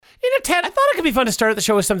Ted, I thought it could be fun to start the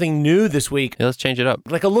show with something new this week. Yeah, let's change it up.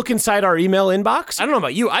 Like a look inside our email inbox. I don't know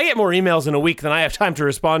about you. I get more emails in a week than I have time to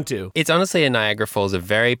respond to. It's honestly a Niagara Falls of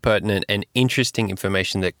very pertinent and interesting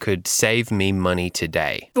information that could save me money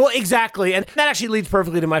today. Well, exactly. And that actually leads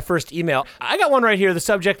perfectly to my first email. I got one right here. The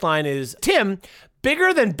subject line is, Tim,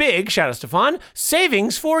 bigger than big, shout out Stefan,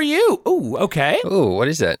 savings for you. Ooh, okay. Ooh, what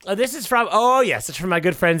is that? This is from, it's from my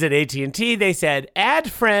good friends at AT&T. They said,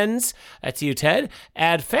 add friends, that's you, Ted,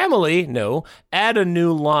 add family, no, add a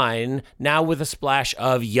new line, now with a splash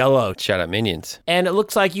of yellow. Shout out Minions. And it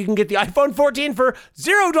looks like you can get the iPhone 14 for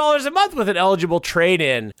 $0 a month with an eligible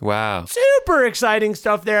trade-in. Wow. Super exciting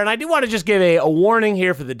stuff there. And I do want to just give a warning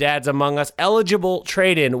here for the dads among us. Eligible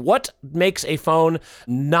trade-in. What makes a phone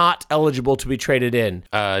not eligible to be traded in?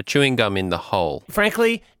 Chewing gum in the hole.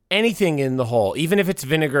 Frankly, anything in the hole, even if it's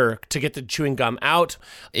vinegar to get the chewing gum out.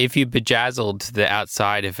 If you bejazzled the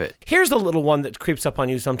outside of it. Here's the little one that creeps up on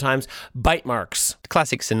you sometimes. Bite marks.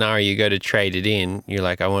 Classic scenario, you go to trade it in. You're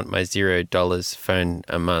like, I want my $0 phone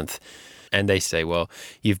a month. And they say, well,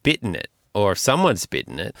 you've bitten it. Or someone's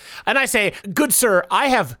bitten it. And I say, good sir, I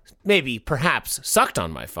have perhaps sucked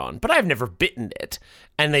on my phone, but I've never bitten it.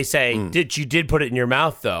 And they say, you did put it in your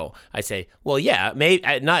mouth, though? I say, well, yeah, maybe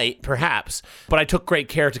at night, perhaps. But I took great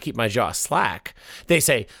care to keep my jaw slack. They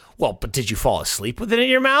say, well, but did you fall asleep with it in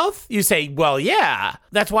your mouth? You say, well, yeah,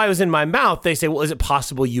 that's why it was in my mouth. They say, well, is it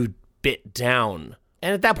possible you bit down?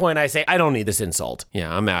 And at that point, I say, I don't need this insult.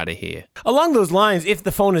 Yeah, I'm out of here. Along those lines, if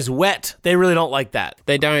the phone is wet, they really don't like that.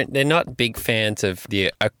 They're not big fans of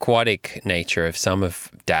the aquatic nature of some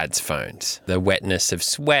of Dad's phones. The wetness of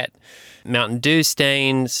sweat, Mountain Dew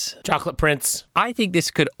stains. Chocolate prints. I think this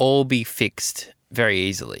could all be fixed very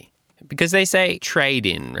easily. Because they say trade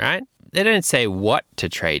in, right? They don't say what to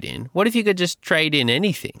trade in. What if you could just trade in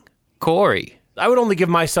anything? Corey. I would only give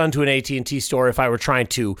my son to an AT&T store if I were trying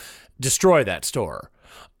to destroy that store.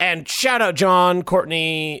 And shout out John,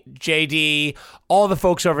 Courtney, JD, all the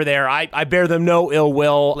folks over there. I bear them no ill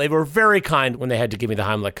will. They were very kind when they had to give me the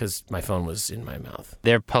Heimlich because my phone was in my mouth.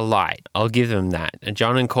 They're polite. I'll give them that. And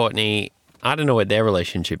John and Courtney, I don't know what their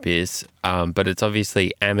relationship is, but it's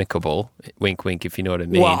obviously amicable. Wink, wink, if you know what I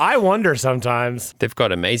mean. Well, I wonder sometimes. They've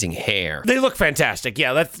got amazing hair. They look fantastic.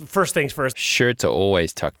 Yeah, that's first things first. Shirts are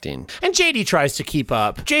always tucked in. And JD tries to keep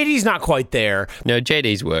up. JD's not quite there. No,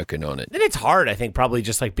 JD's working on it. And it's hard, I think, probably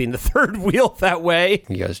just like being the third wheel that way.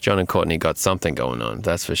 You guys, John and Courtney got something going on,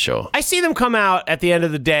 that's for sure. I see them come out at the end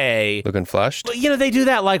of the day. Looking flushed? You know, they do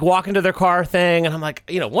that like walk into their car thing. And I'm like,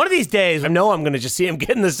 one of these days, I know I'm going to just see them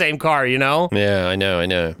get in the same car, Yeah, I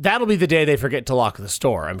know. That'll be the day they forget to lock the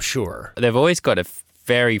store, I'm sure. They've always got a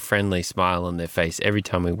very friendly smile on their face every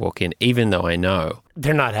time we walk in, even though I know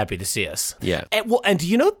they're not happy to see us. Yeah. And do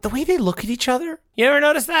you know the way they look at each other? You ever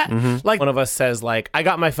notice that? Mm-hmm. Like one of us says, like, I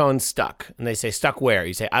got my phone stuck. And they say, stuck where?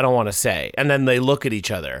 You say, I don't want to say. And then they look at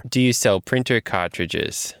each other. Do you sell printer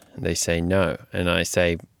cartridges? And they say, no. And I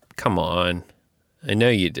say, come on. I know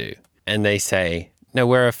you do. And they say, no,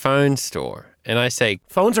 we're a phone store. And I say,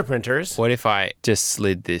 phones are printers. What if I just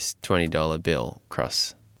slid this $20 bill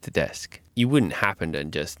across the desk? You wouldn't happen to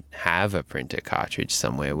just have a printer cartridge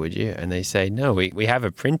somewhere, would you? And they say, no, we have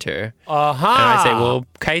a printer. Uh-huh. And I say, well,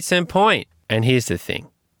 case in point. And here's the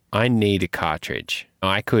thing. I need a cartridge.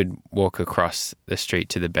 I could walk across the street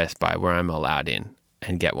to the Best Buy where I'm allowed in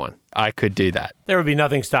and get one. I could do that. There would be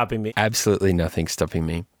nothing stopping me. Absolutely nothing stopping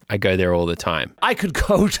me. I go there all the time. I could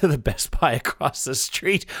go to the Best Buy across the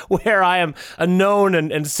street where I am a known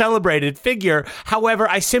and celebrated figure. However,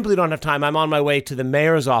 I simply don't have time. I'm on my way to the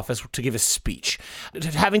mayor's office to give a speech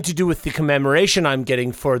having to do with the commemoration I'm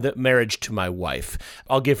getting for the marriage to my wife.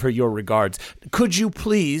 I'll give her your regards. Could you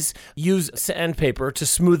please use sandpaper to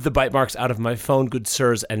smooth the bite marks out of my phone, good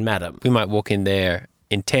sirs and madam? We might walk in there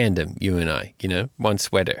in tandem, you and I, one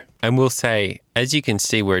sweater. And we'll say, as you can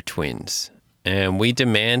see, we're twins. And we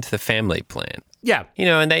demand the family plan. Yeah.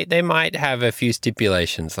 And they might have a few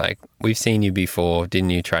stipulations like, we've seen you before.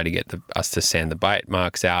 Didn't you try to get us to sand the bite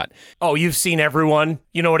marks out? Oh, you've seen everyone?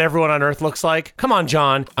 You know what everyone on Earth looks like? Come on,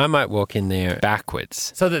 John. I might walk in there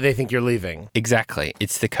backwards. So that they think you're leaving. Exactly.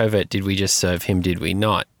 It's the covert, did we just serve him, did we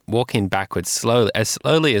not? Walk in backwards slowly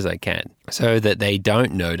as I can, so that they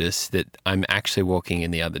don't notice that I'm actually walking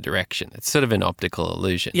in the other direction. It's sort of an optical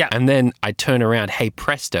illusion. Yeah. And then I turn around, hey,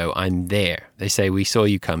 presto, I'm there. They say, we saw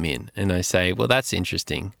you come in. And I say, well, that's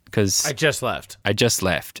interesting because I just left.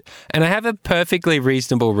 And I have a perfectly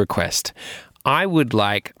reasonable request. I would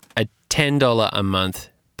like a $10 a month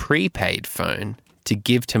prepaid phone to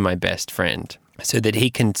give to my best friend. so that he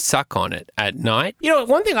can suck on it at night. You know,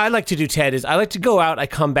 one thing I like to do, Ted, is I like to go out, I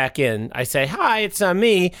come back in, I say, hi, it's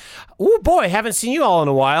me. Oh boy, haven't seen you all in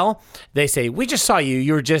a while. They say, we just saw you.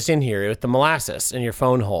 You were just in here with the molasses in your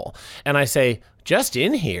phone hole. And I say, just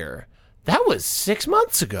in here? That was 6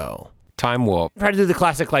 months ago. Time warp. Try to do the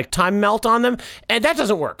classic like time melt on them, and that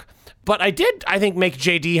doesn't work. But I did, I think, make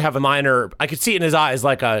JD have a minor, I could see it in his eyes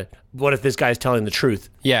like a, what if this guy's telling the truth?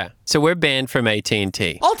 Yeah. So we're banned from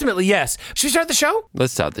AT&T. Ultimately, yes. Should we start the show?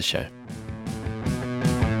 Let's start the show.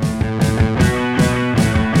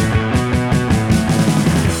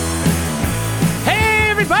 Hey,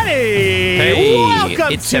 everybody! Hey,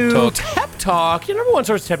 welcome it's to Tep Talk, your number one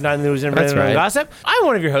source of Tep 9 news and That's right. gossip. I'm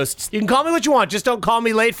one of your hosts. You can call me what you want, just don't call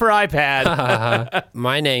me late for iPad.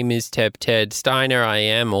 My name is Ted Steiner. I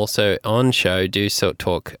am also on show, Do So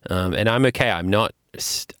Talk, and I'm okay. I'm not.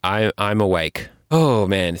 I'm awake. Oh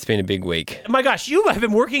man, it's been a big week. My gosh, you have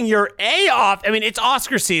been working your A off. I mean, it's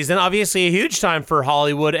Oscar season, obviously a huge time for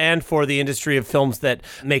Hollywood and for the industry of films that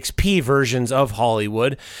makes P versions of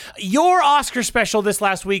Hollywood. Your Oscar special this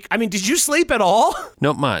last week, I mean, did you sleep at all?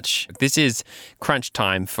 Not much. This is crunch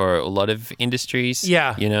time for a lot of industries.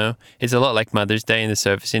 Yeah. You know, it's a lot like Mother's Day in the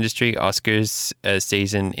service industry. Oscars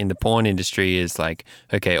season in the porn industry is like,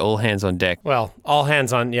 okay, all hands on deck. Well, all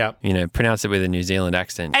hands on, yeah. You know, pronounce it with a New Zealand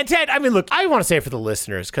accent. And Ted, I mean, look, I want to say for the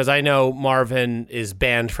listeners, because I know Marvin is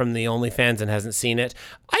banned from the OnlyFans and hasn't seen it.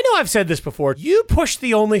 I know I've said this before. You push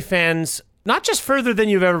the OnlyFans not just further than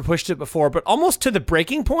you've ever pushed it before, but almost to the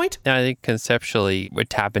breaking point. I think conceptually we're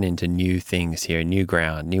tapping into new things here, new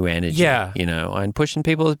ground, new energy, Yeah. you know, and pushing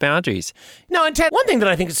people's boundaries. No, and Ted, one thing that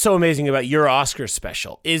I think is so amazing about your Oscar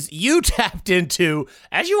special is you tapped into,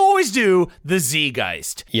 as you always do, the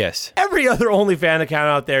Zeitgeist. Yes. Every other OnlyFans account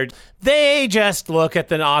out there, they just look at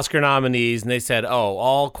the Oscar nominees and they said, oh,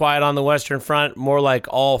 All Quiet on the Western Front, more like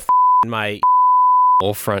all my...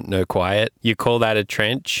 All front, no quiet. You call that a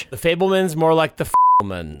trench? The Fablemans, more like the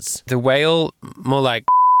Fablemans. The Whale, more like...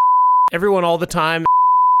 Everyone all the time,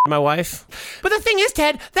 my wife. But the thing is,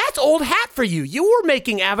 Ted, that's old hat for you. You were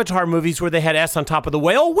making Avatar movies where they had S on top of the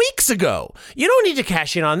whale weeks ago. You don't need to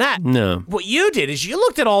cash in on that. No. What you did is you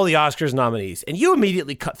looked at all the Oscars nominees and you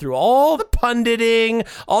immediately cut through all the punditing,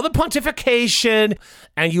 all the pontification,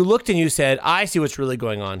 and you looked and you said, I see what's really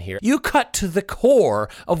going on here. You cut to the core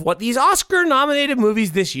of what these Oscar-nominated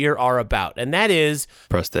movies this year are about, and that is...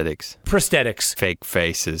 Prosthetics. Fake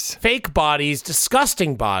faces. Fake bodies,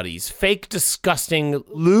 fake, disgusting,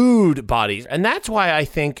 lewd bodies. And that's why I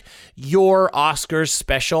think your Oscars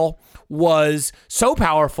special was so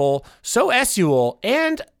powerful, so SUL,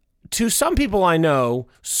 and to some people I know,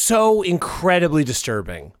 so incredibly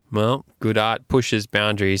disturbing. Well, good art pushes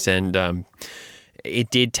boundaries, and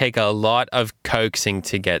it did take a lot of coaxing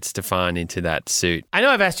to get Stefan into that suit. I know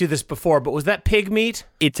I've asked you this before, but was that pig meat?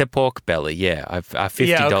 It's a pork belly, yeah. A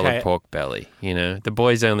 $50 pork belly, you know. The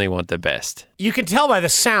boys only want the best. You can tell by the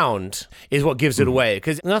sound is what gives it away,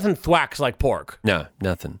 because nothing thwacks like pork. No,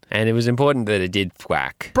 nothing. And it was important that it did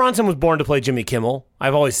thwack. Bronson was born to play Jimmy Kimmel.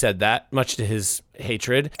 I've always said that, much to his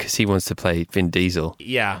hatred. Because he wants to play Vin Diesel.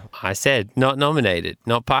 Yeah. I said, not nominated,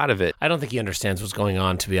 not part of it. I don't think he understands what's going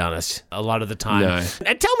on, to be honest, a lot of the time. No.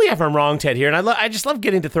 And tell me if I'm wrong, Ted, here, and I just love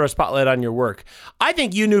getting to throw a spotlight on your work. I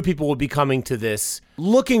think you knew people would be coming to this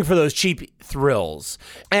looking for those cheap thrills,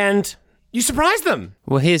 and you surprised them.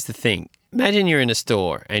 Well, here's the thing. Imagine you're in a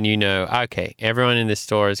store and you know, okay, everyone in the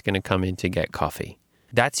store is going to come in to get coffee.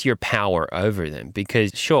 That's your power over them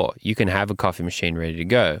because, sure, you can have a coffee machine ready to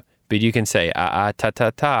go, but you can say,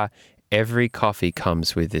 ta. Every coffee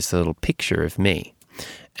comes with this little picture of me.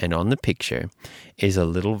 And on the picture is a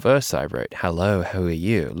little verse I wrote. Hello, who are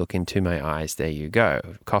you? Look into my eyes. There you go.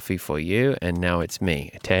 Coffee for you. And now it's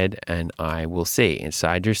me, Ted, and I will see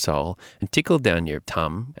inside your soul and tickle down your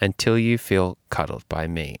tum until you feel cuddled by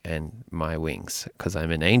me and my wings. Because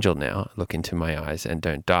I'm an angel now. Look into my eyes and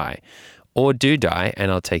don't die. Or do die, and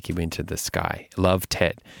I'll take you into the sky. Love,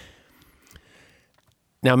 Ted.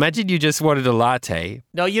 Now, imagine you just wanted a latte.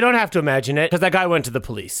 No, you don't have to imagine it, because that guy went to the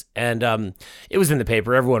police, and it was in the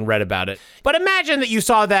paper. Everyone read about it. But imagine that you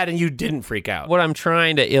saw that and you didn't freak out. What I'm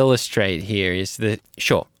trying to illustrate here is that,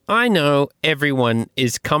 sure, I know everyone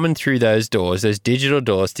is coming through those doors, those digital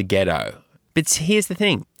doors to ghetto. But here's the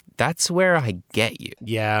thing. That's where I get you.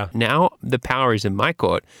 Yeah. Now the power is in my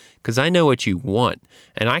court because I know what you want,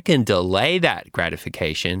 and I can delay that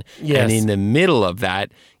gratification. Yes. And in the middle of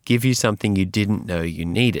that, give you something you didn't know you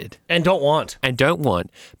needed. And don't want.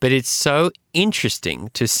 But it's so interesting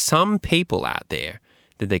to some people out there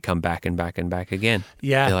that they come back and back and back again.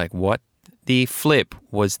 Yeah. They're like, what The flip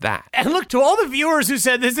was that. And look, to all the viewers who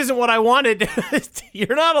said this isn't what I wanted,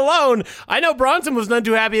 you're not alone. I know Bronson was none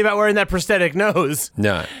too happy about wearing that prosthetic nose.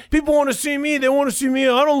 No. People want to see me. They want to see me.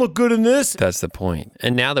 I don't look good in this. That's the point.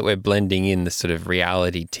 And now that we're blending in the sort of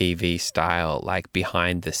reality TV style, like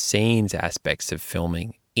behind the scenes aspects of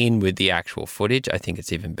filming in with the actual footage, I think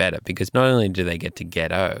it's even better because not only do they get to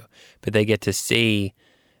ghetto, but they get to see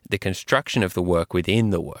the construction of the work within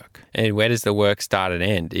the work. And where does the work start and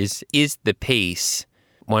end? Is the piece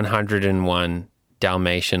 101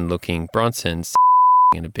 Dalmatian-looking Bronson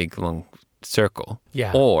in a big, long circle?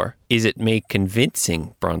 Yeah. Or is it me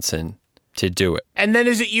convincing Bronson to do it? And then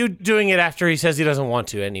is it you doing it after he says he doesn't want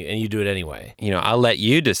to and you do it anyway? You know, I'll let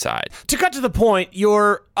you decide. To cut to the point,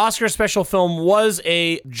 your Oscar special film was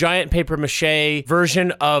a giant papier-mâché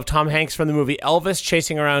version of Tom Hanks from the movie Elvis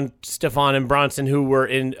chasing around Stefan and Bronson, who were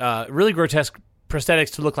in really grotesque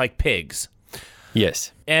prosthetics to look like pigs.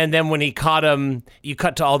 Yes. And then when he caught him, you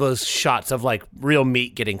cut to all those shots of like real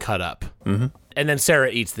meat getting cut up. Mm-hmm. And then Sarah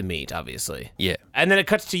eats the meat, obviously. Yeah. And then it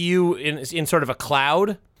cuts to you in sort of a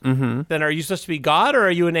cloud. Mm-hmm. Then are you supposed to be God or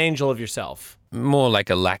are you an angel of yourself? More like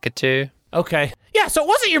a Lakitu. Okay. Yeah, so it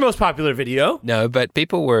wasn't your most popular video. No, but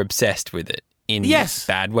people were obsessed with it in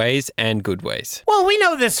bad ways and good ways. Well, we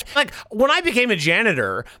know this. Like, when I became a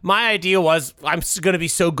janitor, my idea was I'm going to be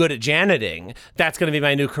so good at janiting. That's going to be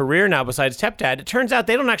my new career now besides Stepdad. It turns out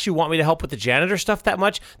they don't actually want me to help with the janitor stuff that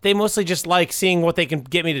much. They mostly just like seeing what they can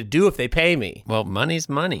get me to do if they pay me. Well, money's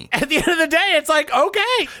money. At the end of the day, it's like,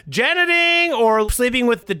 okay, janiting or sleeping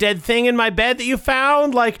with the dead thing in my bed that you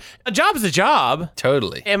found, like, a job is a job.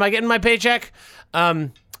 Totally. Am I getting my paycheck? I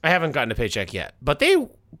haven't gotten a paycheck yet, but they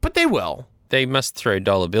will. They must throw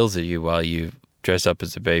dollar bills at you while you dress up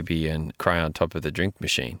as a baby and cry on top of the drink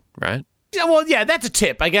machine, right? Yeah, well, yeah, that's a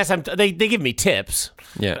tip. I guess they give me tips.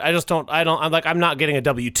 Yeah. I'm not getting a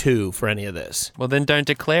W-2 for any of this. Well, then don't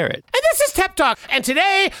declare it. And this is Tep Talk. And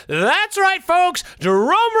today, that's right, folks, drum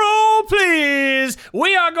roll, please.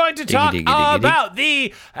 We are going to talk about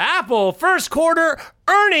the Apple first quarter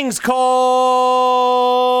earnings call.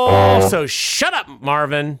 So shut up,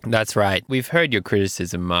 Marvin. That's right. We've heard your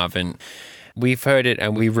criticism, Marvin. We've heard it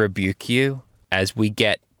and we rebuke you as we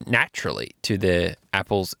get naturally to the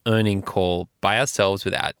Apple's earning call by ourselves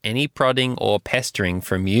without any prodding or pestering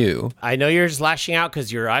from you. I know you're just lashing out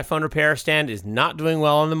because your iPhone repair stand is not doing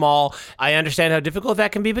well in the mall. I understand how difficult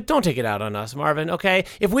that can be, but don't take it out on us, Marvin, okay?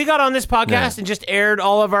 If we got on this podcast and just aired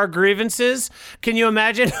all of our grievances, can you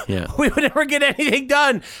imagine? Yeah. We would never get anything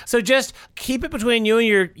done. So just keep it between you and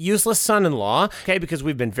your useless son-in-law, okay? Because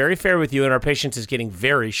we've been very fair with you and our patience is getting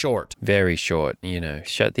very short. Very short,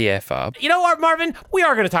 shut the F up. You know what, Marvin? We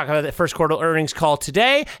are going to talk about the first quarter earnings call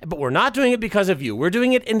today, but we're not doing it because of you. We're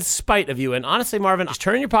doing it in spite of you. And honestly, Marvin, just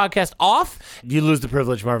turn your podcast off. You lose the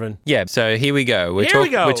privilege, Marvin. Yeah, so here we go. We're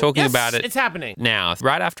talking about it. It's happening. Now,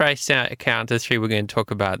 right after I count to 3, we're going to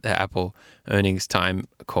talk about the Apple earnings time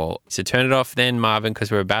call. So turn it off then, Marvin,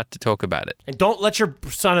 because we're about to talk about it. And don't let your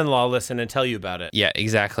son-in-law listen and tell you about it. Yeah,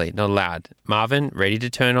 exactly. Not allowed. Marvin, ready to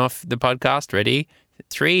turn off the podcast? Ready?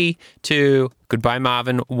 3, 2, goodbye,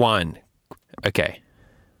 Marvin. 1. Okay.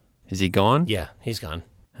 Is he gone? Yeah, he's gone.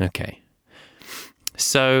 Okay.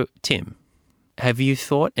 So, Tim, have you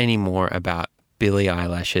thought any more about Billie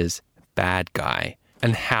Eilish's Bad Guy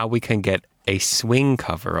and how we can get a swing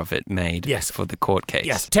cover of it made for the court case?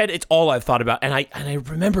 Yes, Ted, it's all I've thought about. And I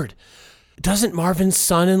remembered, doesn't Marvin's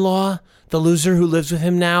son-in-law, the loser who lives with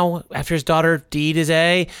him now after his daughter deed his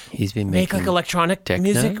A, he's been make like electronic techno?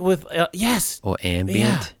 Music with, yes. Or ambient?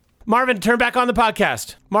 Yeah. Marvin, turn back on the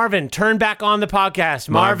podcast. Marvin, turn back on the podcast.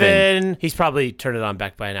 Marvin. He's probably turned it on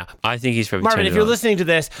back by now. I think he's probably Marvin, turned it if you're on. listening to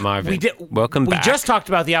this, Marvin, welcome back. We just talked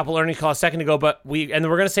about the Apple earnings call a second ago, and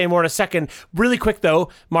we're going to say more in a second. Really quick,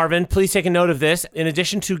 though, Marvin, please take a note of this. In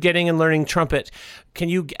addition to getting and learning trumpet, can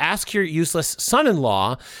you ask your useless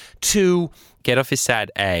son-in-law to get off his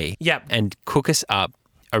sad A and cook us up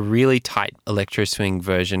a really tight electro swing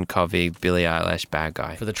version copy of Billie Eilish Bad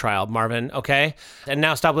Guy for the trial, Marvin, okay? And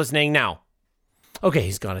now stop listening now. Okay,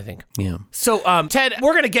 he's gone, I think. Yeah. So, Ted,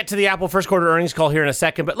 we're going to get to the Apple first quarter earnings call here in a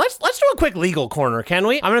second, but let's do a quick legal corner, can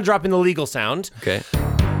we? I'm going to drop in the legal sound. Okay.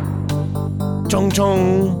 Chong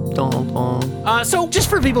chong. So just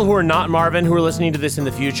for people who are not Marvin, who are listening to this in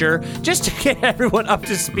the future, just to get everyone up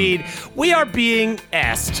to speed, we are being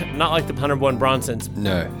S'd, not like the 101 Bronsons.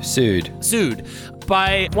 No, sued.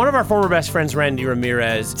 by one of our former best friends, Randy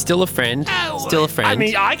Ramirez. Still a friend. Still a friend. I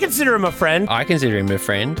mean, I consider him a friend. I consider him a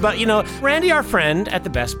friend. But, Randy, our friend at the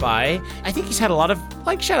Best Buy, I think he's had a lot of,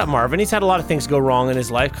 shout out Marvin, he's had a lot of things go wrong in his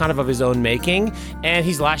life, kind of his own making, and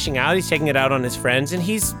he's lashing out, he's taking it out on his friends, and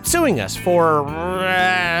he's suing us for,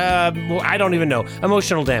 I don't even know,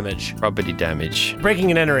 emotional damage. Property damage.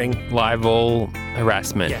 Breaking and entering. Libel,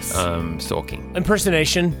 harassment. Yes. Stalking.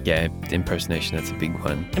 Impersonation. Yeah, impersonation, that's a big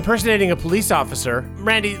one. Impersonating a police officer.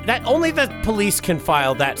 Randy, that only the police can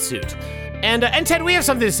file that suit. And Ted, we have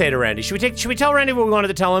something to say to Randy. Should we tell Randy what we wanted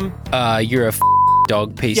to tell him? You're a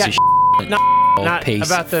dog piece of not piece.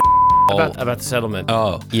 About the about the settlement.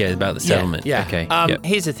 Oh, yeah, about the settlement. Yeah. Okay. Yep.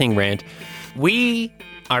 Here's the thing, Rand. We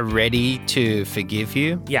are ready to forgive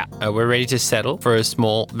you. Yeah. We're ready to settle for a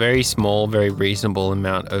very small, very reasonable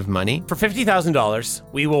amount of money. For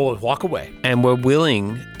 $50,000, we will walk away. And we're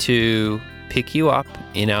willing to pick you up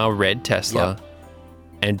in our red Tesla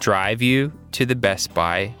and drive you to the Best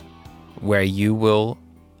Buy, where you will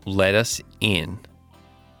let us in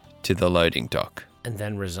to the loading dock. And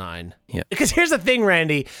then resign. Yeah. Because here's the thing,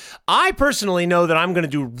 Randy. I personally know that I'm going to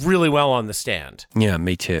do really well on the stand. Yeah,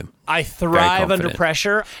 me too. I thrive under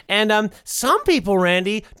pressure. And some people,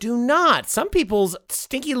 Randy, do not. Some people's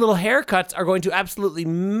stinky little haircuts are going to absolutely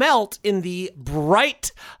melt in the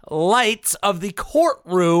bright lights of the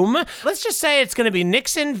courtroom. Let's just say it's going to be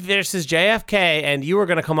Nixon versus JFK, and you are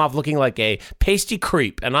going to come off looking like a pasty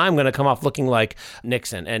creep, and I'm going to come off looking like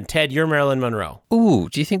Nixon. And Ted, you're Marilyn Monroe. Ooh,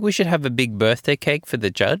 do you think we should have a big birthday cake for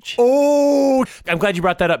the judge? Oh, I'm glad you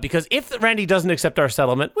brought that up, because if Randy doesn't accept our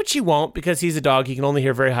settlement, which he won't because he's a dog, he can only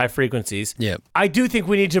hear very high frequencies. Yeah. I do think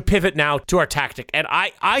we need to pivot now to our tactic. And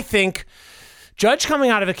I think judge coming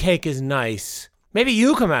out of a cake is nice. Maybe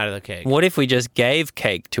you come out of the cake. What if we just gave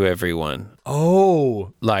cake to everyone?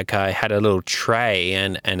 Oh. Like I had a little tray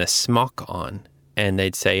and a smock on, and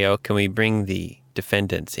they'd say, oh, can we bring the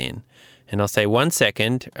defendants in? And I'll say, 1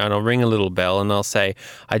 second, and I'll ring a little bell, and I'll say,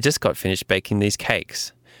 I just got finished baking these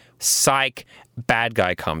cakes. Psych, bad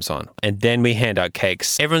guy comes on. And then we hand out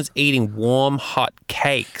cakes. Everyone's eating warm, hot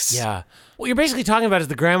cakes. Yeah. What you're basically talking about is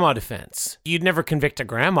the grandma defense. You'd never convict a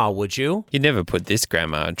grandma, would you? You'd never put this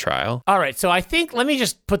grandma on trial. All right, so I think, let me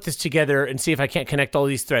just put this together and see if I can't connect all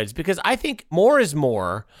these threads, because I think more is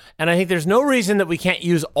more, and I think there's no reason that we can't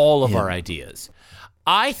use all of our ideas.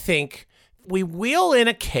 I think we wheel in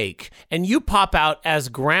a cake, and you pop out as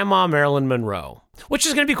Grandma Marilyn Monroe, which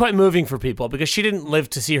is going to be quite moving for people because she didn't live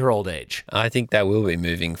to see her old age. I think that will be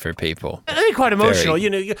moving for people. It'll be quite emotional.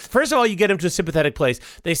 Very. First of all, you get them to a sympathetic place.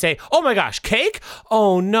 They say, oh my gosh, cake?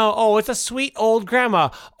 Oh no, oh, it's a sweet old grandma.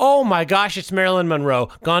 Oh my gosh, it's Marilyn Monroe,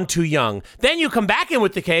 gone too young. Then you come back in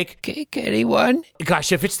with the cake. Cake, anyone?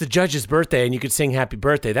 Gosh, if it's the judge's birthday and you could sing happy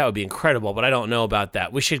birthday, that would be incredible, but I don't know about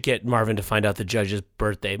that. We should get Marvin to find out the judge's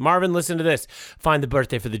birthday. Marvin, listen to this. Find the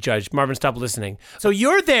birthday for the judge. Marvin, stop listening. So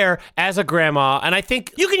you're there as a grandma, and I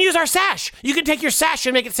think you can use our sash. You can take your sash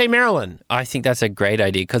and make it say Marilyn. I think that's a great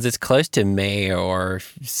idea because it's close to mayor's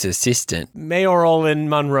assistant. Mayoral in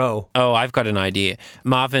Monroe. Oh, I've got an idea.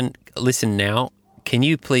 Marvin, listen now. Can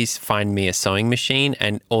you please find me a sewing machine?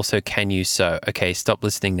 And also, can you sew? Okay, stop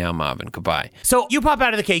listening now, Marvin. Goodbye. So you pop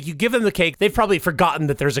out of the cake, you give them the cake. They've probably forgotten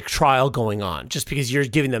that there's a trial going on just because you're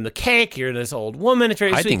giving them the cake. You're this old woman. It's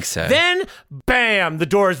very sweet. I think so. Then, bam, the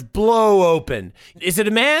doors blow open. Is it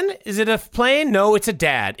a man? Is it a plane? No, it's a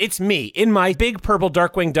dad. It's me in my big purple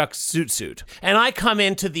Darkwing Duck suit. And I come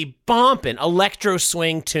into the bumpin' electro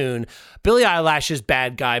swing tune, Billie Eilish's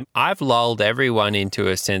Bad Guy. I've lulled everyone into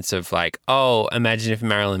a sense of like, oh, imagine if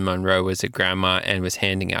Marilyn Monroe was a grandma and was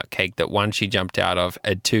handing out cake that one, she jumped out of,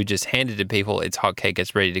 and two, just handed to people, it's hot cake,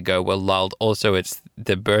 it's ready to go. We're lulled. Also, it's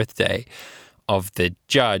the birthday of the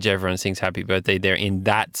judge. Everyone sings happy birthday. They're in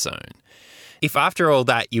that zone. If after all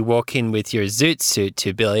that, you walk in with your zoot suit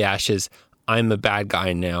to Billie Eilish's I'm a Bad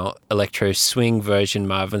Guy Now, electro swing version,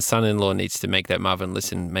 Marvin's son-in-law needs to make that. Marvin,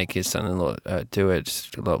 listen, make his son-in-law do it.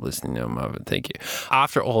 Just love listening to Marvin. Thank you.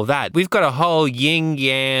 After all that, we've got a whole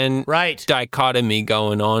yin-yang dichotomy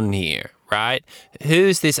going on here, right?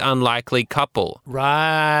 Who's this unlikely couple?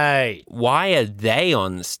 Right. Why are they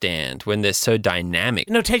on the stand when they're so dynamic?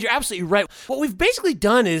 No, Ted, you're absolutely right. What we've basically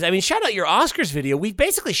done is, shout out your Oscars video. We've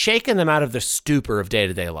basically shaken them out of the stupor of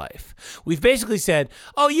day-to-day life. We've basically said,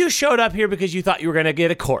 oh, you showed up here because you thought you were going to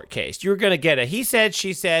get a court case. You were going to get a he said,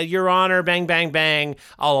 she said, Your Honor, bang, bang, bang,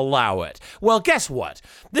 I'll allow it. Well, guess what?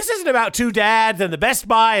 This isn't about two dads and the Best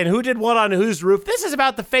Buy and who did what on whose roof. This is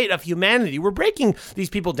about the fate of humanity. We're breaking these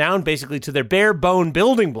people down basically to their bare bone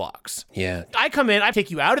building blocks. Yeah. I come in, I take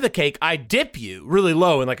you out of the cake, I dip you really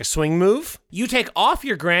low in like a swing move. You take off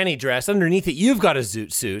your granny dress. Underneath it, you've got a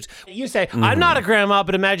zoot suit. You say, I'm not a grandma,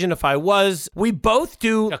 but imagine if I was. We both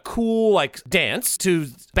do a cool, dance to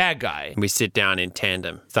bad guy. We sit down in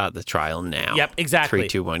tandem. Start the trial now. Yep, exactly. 3,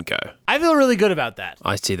 2, 1, go. I feel really good about that.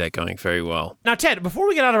 I see that going very well. Now, Ted, before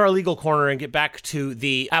we get out of our legal corner and get back to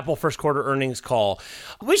the Apple first quarter earnings call,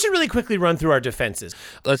 we should really quickly run through our defenses.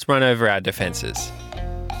 Let's run over our defenses.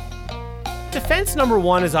 Defense number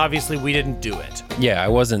one is obviously we didn't do it. Yeah, I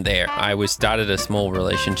wasn't there. I started a small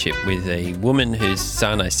relationship with a woman whose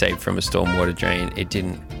son I saved from a stormwater drain. It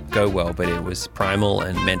didn't go well, but it was primal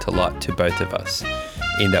and meant a lot to both of us,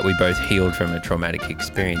 in that we both healed from a traumatic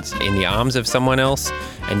experience in the arms of someone else,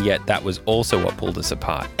 and yet that was also what pulled us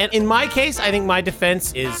apart. And in my case, I think my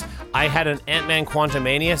defense is I had an Ant-Man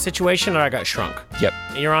Quantumania situation and I got shrunk. Yep.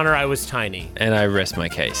 Your Honor, I was tiny. And I rest my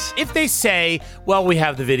case. If they say, well, we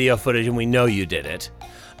have the video footage and we know you did it,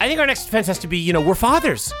 I think our next defense has to be, we're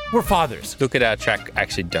fathers. We're fathers. Look at our track.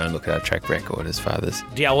 Actually, don't look at our track record as fathers.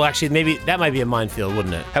 Yeah, well, actually, maybe that might be a minefield,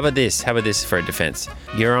 wouldn't it? How about this? How about this for a defense?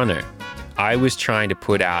 Your Honor, I was trying to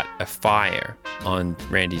put out a fire on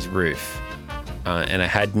Randy's roof, and I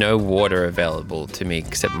had no water available to me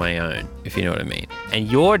except my own, if you know what I mean.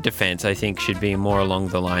 And your defense, I think, should be more along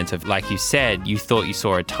the lines of, like you said, you thought you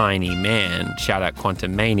saw a tiny man, shout out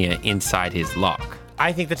Quantumania, inside his lock.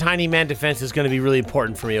 I think the tiny man defense is going to be really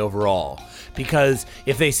important for me overall, because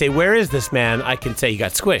if they say, where is this man? I can say he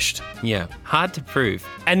got squished. Yeah, hard to prove.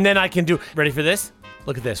 And then I can do, ready for this?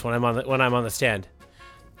 Look at this when I'm on the stand.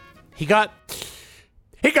 He got squished.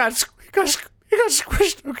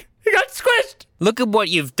 Okay. He got squished. Look at what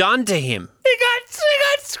you've done to him. He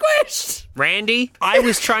got squished. Randy, I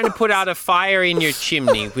was trying to put out a fire in your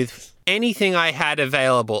chimney with anything I had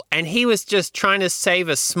available, and he was just trying to save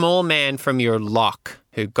a small man from your lock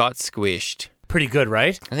who got squished. Pretty good,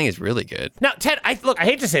 right? I think it's really good. Now, Ted, I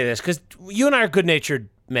hate to say this because you and I are good-natured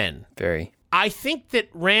men. Very. I think that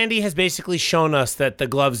Randy has basically shown us that the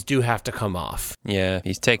gloves do have to come off. Yeah,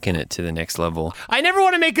 he's taken it to the next level. I never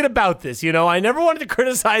want to make it about this, I never wanted to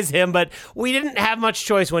criticize him, but we didn't have much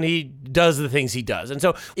choice when he does the things he does. And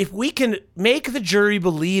so if we can make the jury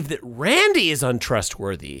believe that Randy is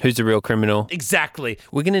untrustworthy. Who's the real criminal? Exactly.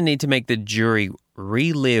 We're going to need to make the jury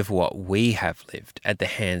relive what we have lived at the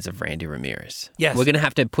hands of Randy Ramirez. Yes. We're going to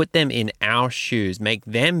have to put them in our shoes, make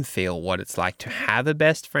them feel what it's like to have a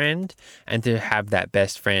best friend and to have that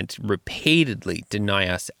best friend repeatedly deny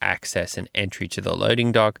us access and entry to the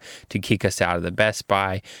loading dock, to kick us out of the Best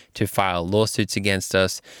Buy, to file lawsuits against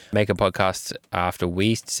us, make a podcast after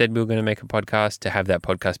we said we were going to make a podcast, to have that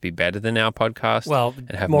podcast be better than our podcast. Well,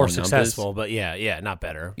 and have more numbers. successful, but yeah, not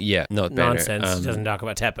better. Yeah, not better. Nonsense. Doesn't talk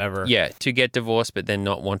about TEP ever. Yeah, to get divorced but then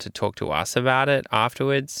not want to talk to us about it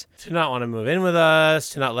afterwards. To not want to move in with us,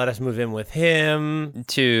 to not let us move in with him.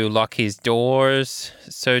 To lock his doors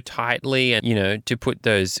so tightly and, to put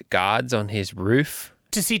those guards on his roof.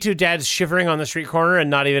 To see two dads shivering on the street corner and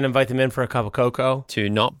not even invite them in for a cup of cocoa. To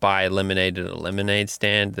not buy lemonade at a lemonade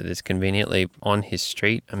stand that is conveniently on his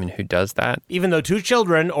street. I mean, who does that? Even though two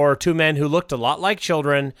children or two men who looked a lot like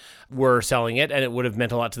children were selling it, and it would have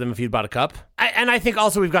meant a lot to them if you'd bought a cup. And I think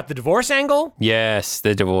also we've got the divorce angle. Yes,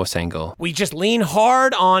 the divorce angle. We just lean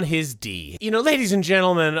hard on his D. Ladies and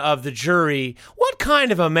gentlemen of the jury, what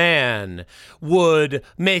kind of a man would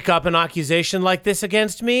make up an accusation like this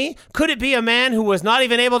against me? Could it be a man who was not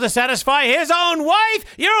even able to satisfy his own wife?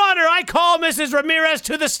 Your Honor, I call Mrs. Ramirez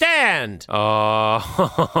to the stand. Oh,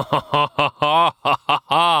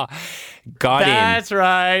 got him. That's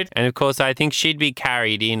right. And of course, I think she'd be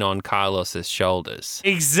carried in on Carlos's shoulders.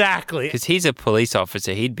 Exactly. Because he's a police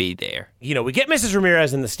officer, he'd be there. We get Mrs.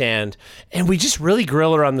 Ramirez in the stand, and we just really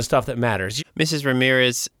grill her on the stuff that matters. Mrs.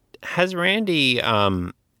 Ramirez, has Randy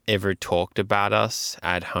ever talked about us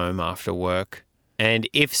at home after work? And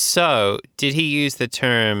if so, did he use the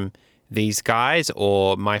term these guys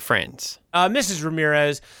or my friends? Mrs.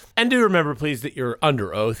 Ramirez, and do remember, please, that you're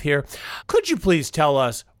under oath here. Could you please tell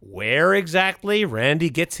us where exactly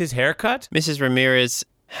Randy gets his haircut? Mrs. Ramirez,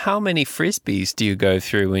 how many Frisbees do you go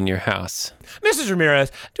through in your house? Mrs.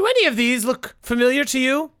 Ramirez, do any of these look familiar to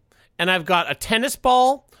you? And I've got a tennis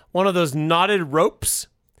ball, one of those knotted ropes,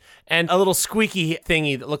 and a little squeaky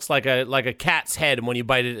thingy that looks like a cat's head, and when you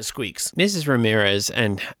bite it, it squeaks. Mrs. Ramirez,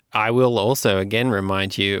 and I will also again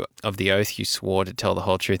remind you of the oath you swore to tell the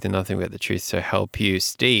whole truth and nothing but the truth, so help you,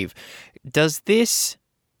 Steve. Does this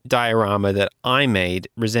diorama that I made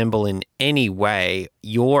resemble in any way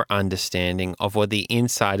your understanding of what the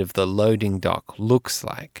inside of the loading dock looks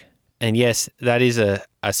like? And yes, that is a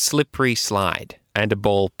slippery slide. and a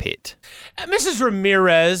ball pit. Mrs.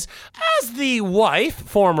 Ramirez, as the wife,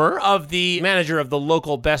 former, of the manager of the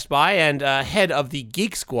local Best Buy and head of the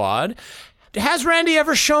Geek Squad, has Randy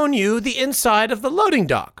ever shown you the inside of the loading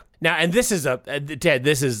dock? Now, and this is Ted,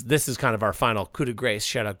 this is kind of our final coup de grace,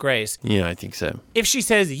 shout out Grace. Yeah, I think so. If she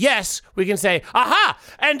says yes, we can say, aha,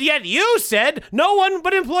 and yet you said no one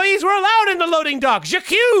but employees were allowed in the loading dock,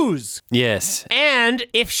 j'accuse. Yes. And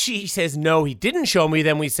if she says no, he didn't show me,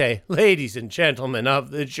 then we say, ladies and gentlemen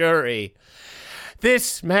of the jury,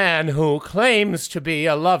 this man who claims to be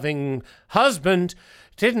a loving husband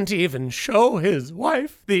didn't even show his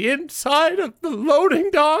wife the inside of the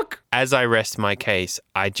loading dock. As I rest my case,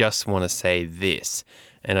 I just want to say this.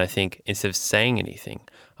 And I think instead of saying anything,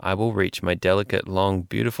 I will reach my delicate, long,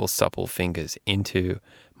 beautiful, supple fingers into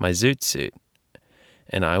my zoot suit.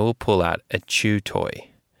 And I will pull out a chew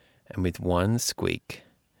toy. And with one squeak,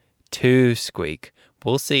 two squeak,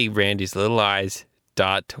 we'll see Randy's little eyes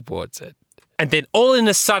dart towards it. And then all in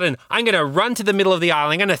a sudden, I'm going to run to the middle of the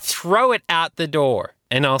aisle. I'm going to throw it out the door.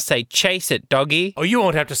 And I'll say, chase it, doggy. Oh, you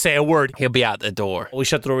won't have to say a word. He'll be out the door. We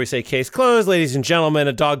shut the door, we say, case closed. Ladies and gentlemen,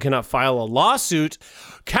 a dog cannot file a lawsuit.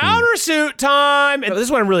 Countersuit time! And this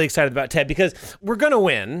is what I'm really excited about, Ted, because we're going to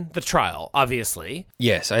win the trial, obviously.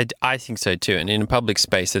 Yes, I think so too. And in a public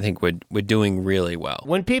space, I think we're doing really well.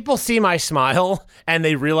 When people see my smile and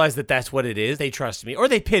they realize that that's what it is, they trust me or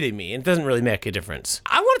they pity me. It doesn't really make a difference.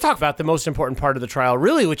 I want to talk about the most important part of the trial,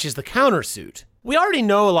 really, which is the countersuit. We already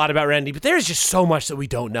know a lot about Randy, but there's just so much that we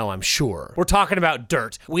don't know, I'm sure. We're talking about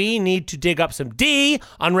dirt. We need to dig up some D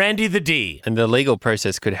on Randy the D. And the legal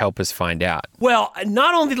process could help us find out. Well,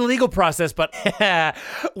 not only the legal process, but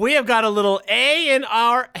we have got a little A in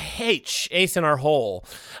our H, ace in our hole,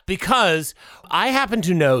 because I happen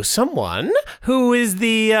to know someone who is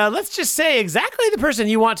the, let's just say, exactly the person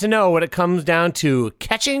you want to know when it comes down to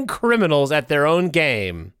catching criminals at their own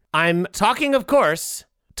game. I'm talking, of course,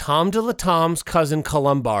 Tom de la Tom's cousin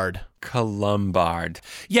Colombard. Colombard.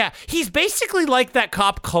 Yeah, he's basically like that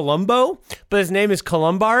cop Columbo, but his name is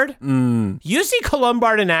Colombard. You see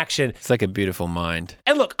Colombard in action. It's like a beautiful mind.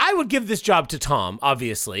 And look, I would give this job to Tom,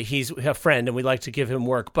 obviously. He's a friend and we'd like to give him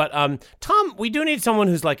work. But Tom, we do need someone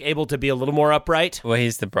who's like able to be a little more upright. Well,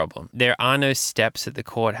 here's the problem. There are no steps at the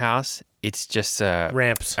courthouse. It's just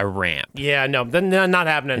ramps. A ramp. Yeah, no, not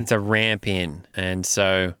happening. It's a ramp in. And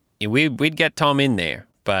so we'd get Tom in there,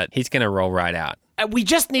 but he's going to roll right out. We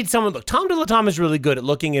just need someone. Look, Tom de la Tom is really good at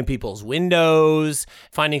looking in people's windows,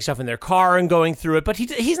 finding stuff in their car and going through it. But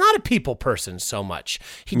he's not a people person so much.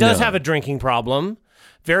 He does have a drinking problem,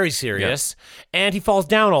 very serious, and he falls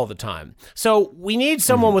down all the time. So we need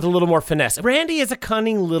someone with a little more finesse. Randy is a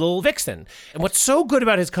cunning little vixen. And what's so good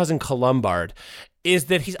about his cousin Colombard is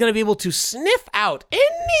that he's going to be able to sniff out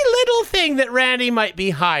any little thing that Randy might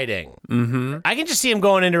be hiding. Mm-hmm. I can just see him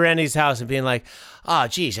going into Randy's house and being like, oh,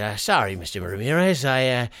 geez, sorry, Mr. Ramirez.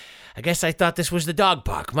 I guess I thought this was the dog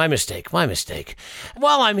park. My mistake.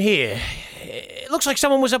 While I'm here, it looks like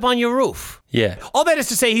someone was up on your roof. Yeah. All that is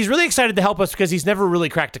to say, he's really excited to help us because he's never really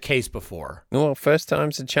cracked a case before. Well, first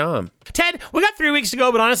time's a charm. Ted, we got 3 weeks to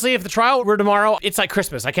go, but honestly, if the trial were tomorrow, it's like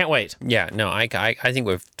Christmas. I can't wait. Yeah, no, I think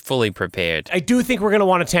we're fully prepared. I do think we're going to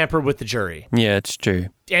want to tamper with the jury. Yeah, it's true.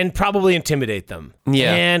 And probably intimidate them.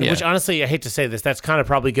 Yeah. And which, honestly, I hate to say this, that's kind of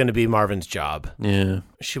probably going to be Marvin's job. Yeah.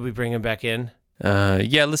 Should we bring him back in?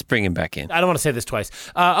 Yeah, let's bring him back in. I don't want to say this twice.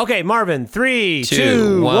 Okay, Marvin, 3, 2,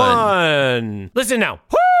 2, 1. Listen now.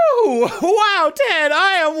 Woo! Wow, Ted,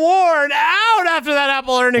 I am worn out after that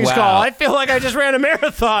Apple earnings call. I feel like I just ran a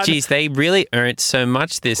marathon. Geez, they really earned so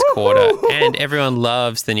much this quarter, and everyone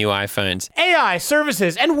loves the new iPhones. AI,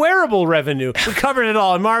 services, and wearable revenue. We covered it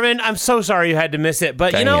all. And Marvin, I'm so sorry you had to miss it.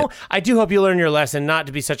 But, I do hope you learn your lesson not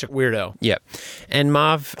to be such a weirdo. Yep. And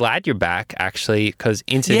Marv, glad you're back, actually, because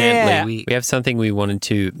incidentally, we have something we wanted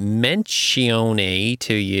to mention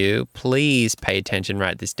to you. Please pay attention,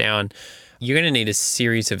 write this down. You're going to need a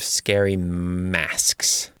series of scary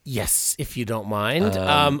masks. Yes, if you don't mind.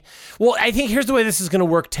 Well, I think here's the way this is going to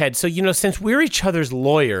work, Ted. So, since we're each other's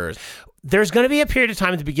lawyers, there's going to be a period of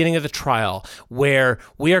time at the beginning of the trial where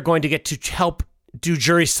we are going to get to help do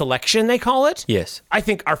jury selection, they call it. Yes. I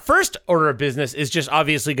think our first order of business is just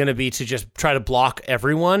obviously going to be to just try to block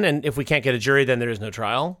everyone. And if we can't get a jury, then there is no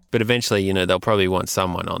trial. But eventually, they'll probably want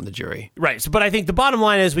someone on the jury. Right. So, but I think the bottom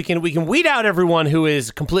line is we can weed out everyone who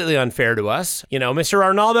is completely unfair to us. Mr.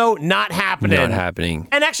 Arnaldo, not happening. Not happening.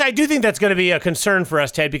 And actually, I do think that's going to be a concern for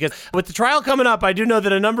us, Ted, because with the trial coming up, I do know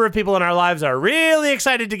that a number of people in our lives are really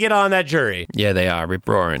excited to get on that jury. Yeah, they are. Rip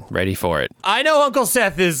roaring, ready for it. I know Uncle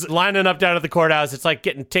Seth is lining up down at the courthouse house. It's like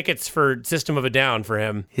getting tickets for System of a Down for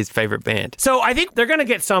him. His favorite band. So I think they're going to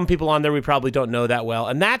get some people on there we probably don't know that well.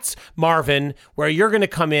 And that's Marvin, where you're going to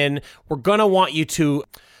come in. We're going to want you to,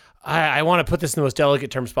 I want to put this in the most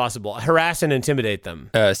delicate terms possible, harass and intimidate them.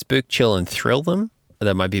 Spook, chill, and thrill them.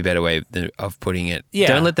 That might be a better way of putting it. Yeah.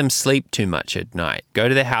 Don't let them sleep too much at night. Go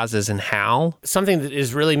to their houses and howl. Something that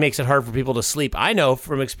really makes it hard for people to sleep, I know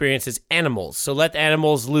from experience, is animals. So let the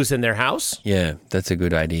animals loose in their house. Yeah, that's a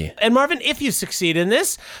good idea. And Marvin, if you succeed in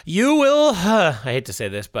this, you will, I hate to say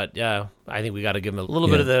this, but I think we got to give him a little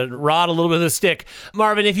bit of the rod, a little bit of the stick.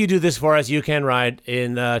 Marvin, if you do this for us, you can ride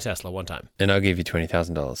in Tesla one time. And I'll give you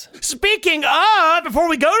 $20,000. Speaking of, before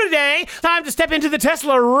we go today, time to step into the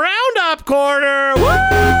Tesla Roundup corner. Woo!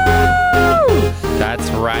 That's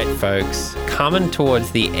right, folks. Coming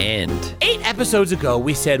towards the end. 8 episodes ago,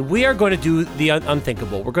 we said we are going to do the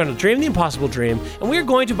unthinkable. We're going to dream the impossible dream, and we are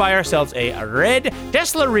going to buy ourselves a red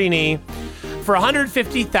Teslarini for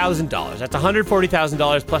 $150,000. That's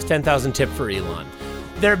 $140,000 plus $10,000 tip for Elon.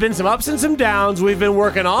 There have been some ups and some downs. We've been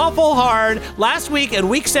working awful hard. Last week, in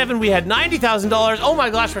week 7, we had $90,000. Oh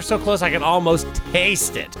my gosh, we're so close I can almost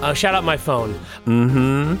taste it. Shout out my phone.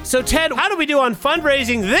 Mm-hmm. So Ted, how did we do on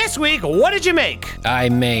fundraising this week? What did you make? I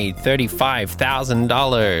made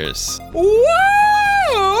 $35,000.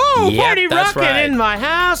 Woo! Yep, Party that's rocking right. in my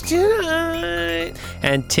house tonight.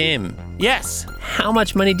 And Tim, Yes. how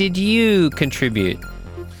much money did you contribute?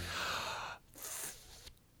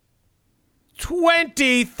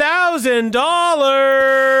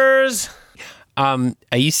 $20,000. Are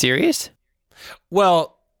you serious?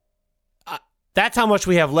 Well, that's how much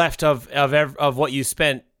we have left of what you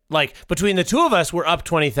spent. Like between the two of us, we're up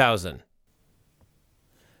 20,000.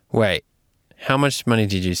 Wait, how much money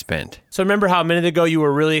did you spend? So remember how a minute ago you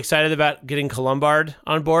were really excited about getting Columbard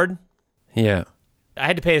on board? Yeah. I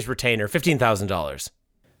had to pay his retainer, $15,000.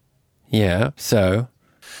 Yeah, so?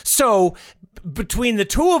 So between the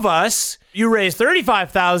two of us, you raised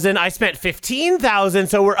 $35,000. I spent $15,000,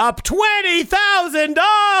 so we're up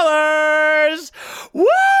 $20,000.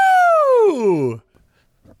 Woo!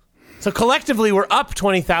 So collectively, we're up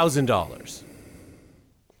 $20,000.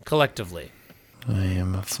 Collectively. I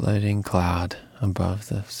am a floating cloud above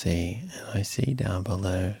the sea, and I see down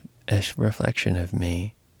below a reflection of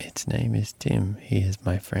me. Its name is Tim. He is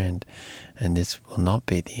my friend, and this will not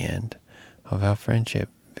be the end of our friendship.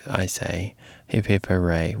 I say, hip hip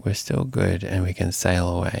hooray, we're still good and we can sail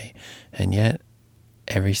away. And yet,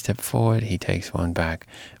 every step forward, he takes one back.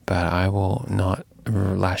 But I will not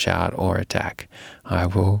lash out or attack. I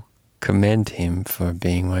will commend him for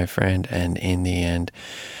being my friend, and in the end,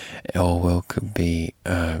 all will be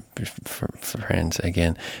friends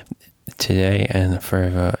again. Today and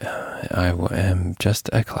forever, I am just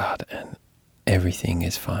a cloud, and everything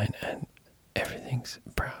is fine, and everything's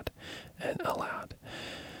proud and allowed.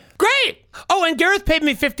 Great! Oh, and Gareth paid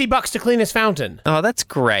me $50 to clean his fountain. Oh, that's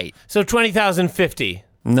great. So $20,050.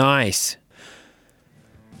 Nice.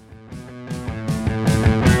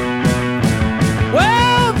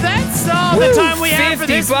 Well, that's all the time we have for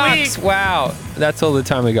this $50. week. Wow. That's all the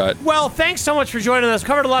time we got. Well, thanks so much for joining us.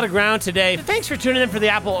 Covered a lot of ground today. Thanks for tuning in for the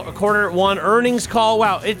Apple Quarter 1 earnings call.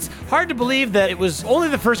 Wow, it's hard to believe that it was only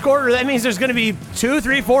the first quarter. That means there's going to be 2,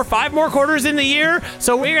 3, 4, 5 more quarters in the year.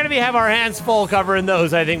 So we're going to have our hands full covering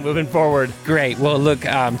those, I think, moving forward. Great. Well, look,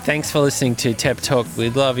 thanks for listening to Tep Talk. We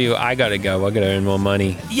love you. I got to go. I got to earn more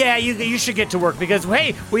money. Yeah, you should get to work because,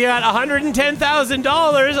 hey, we got $110,000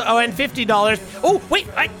 and $50. Oh, wait,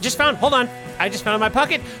 hold on. I just found in my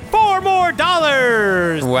pocket $4 more.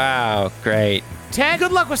 Wow, great. Ted,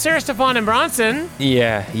 good luck with Sarah, Stefan, and Bronson.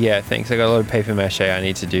 Yeah, thanks. I got a lot of paper mache I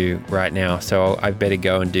need to do right now, so I better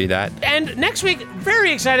go and do that. And next week,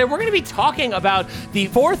 very excited, we're going to be talking about the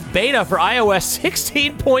 4th beta for iOS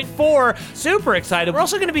 16.4. Super excited. We're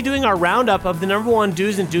also going to be doing our roundup of the #1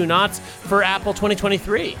 do's and do nots for Apple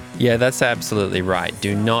 2023. Yeah, that's absolutely right.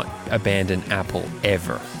 Do not abandon Apple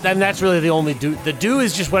ever. And that's really the only do. The do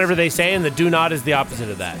is just whatever they say, and the do not is the opposite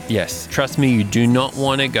of that. Yes, trust me, you do not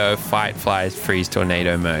want to go fight, flies, freeze,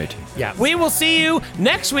 tornado mode. Yeah, we will see you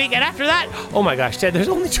next week. And after that, oh my gosh, Ted, there's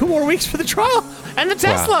only 2 more weeks for the trial and the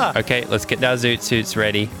Tesla. Wow. Okay, let's get our Zoot suits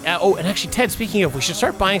ready. And actually, Ted, speaking of, we should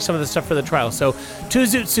start buying some of the stuff for the trial. So 2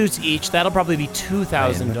 Zoot suits each. That'll probably be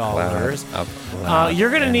 $2,000. You're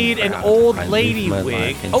going to need an old lady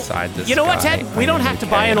wig. You know what, Ted? We don't have to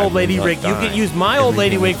buy an old lady rig. You can use my old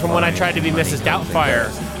lady wig from when I tried to be Mrs.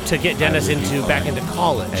 Doubtfire to get Dennis back into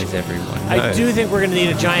college. As everyone knows. I do think we're going to need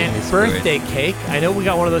a giant birthday cake. I know we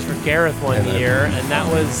got one of those for Gareth one year, and that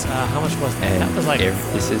was, how much was that? That was like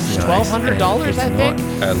 $1,200, I think.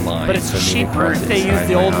 But it's cheaper if they use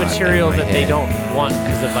the old material that they don't want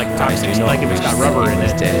because of like toxic, like if it's got rubber in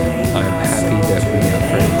it. I'm happy that we are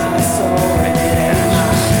friends.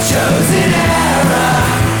 Chosen